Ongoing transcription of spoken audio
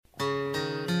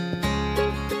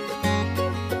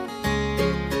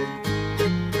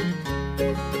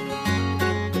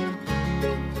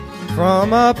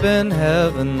From up in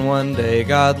heaven one day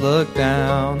God looked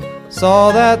down,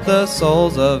 saw that the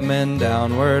souls of men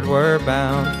downward were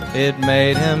bound. It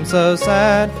made him so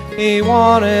sad, he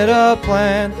wanted a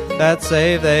plan that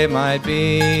saved they might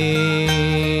be.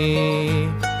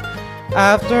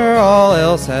 After all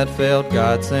else had failed,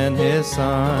 God sent his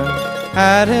Son,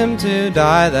 had him to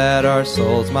die that our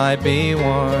souls might be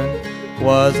won.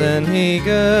 Wasn't he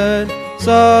good,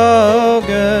 so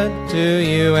good to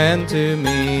you and to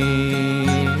me?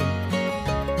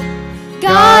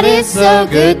 God is so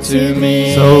good to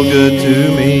me, so good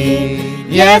to me.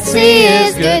 Yes, he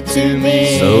is good to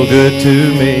me, so good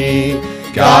to me.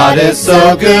 God is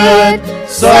so good,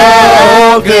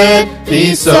 so good,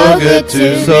 he's so good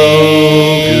to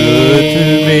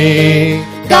me.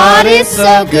 God is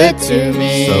so good to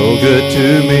me, so good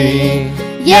to me.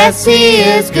 Yes, he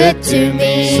is good to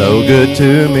me, so good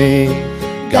to me.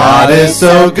 God is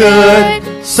so good,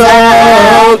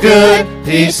 so good,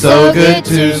 he's so good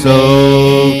to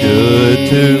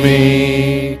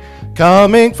me.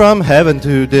 Coming from heaven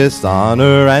to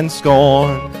dishonor and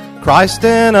scorn, Christ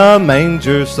in a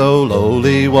manger so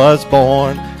lowly was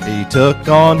born. He took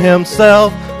on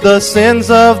himself the sins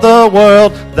of the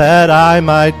world that I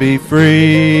might be free.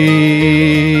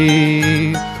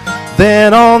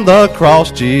 Then on the cross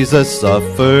Jesus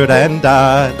suffered and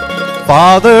died.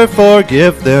 Father,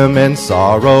 forgive them, in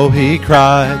sorrow he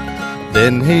cried.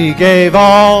 Then he gave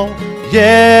all,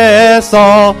 yes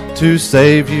all, to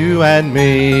save you and me.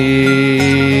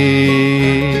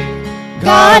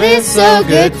 God is so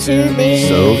good to me,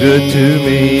 so good to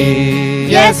me.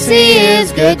 Yes, he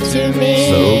is good to me,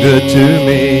 so good to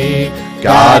me.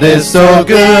 God is so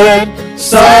good,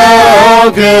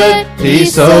 so good,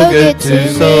 he's so good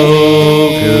to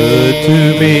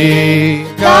me.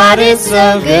 God is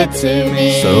so good to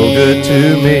me, so good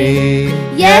to me.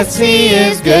 Yes, he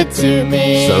is good to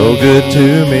me, so good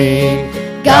to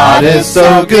me. God is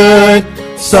so good,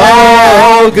 so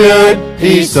good,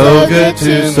 he's so good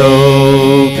to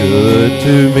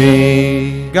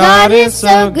me. God is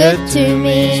so good to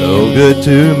me, so good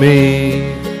to me.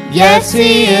 Yes,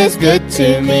 he is good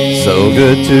to me, so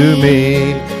good to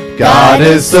me. God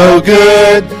is so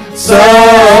good,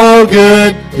 so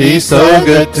good, he's so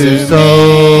good to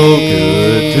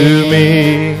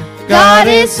me. God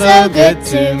is so good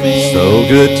to me, so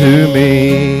good to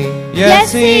me.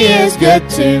 Yes, he is good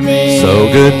to me, so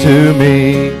good to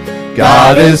me.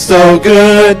 God is so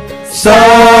good,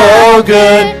 so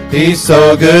good, he's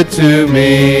so good to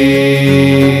me.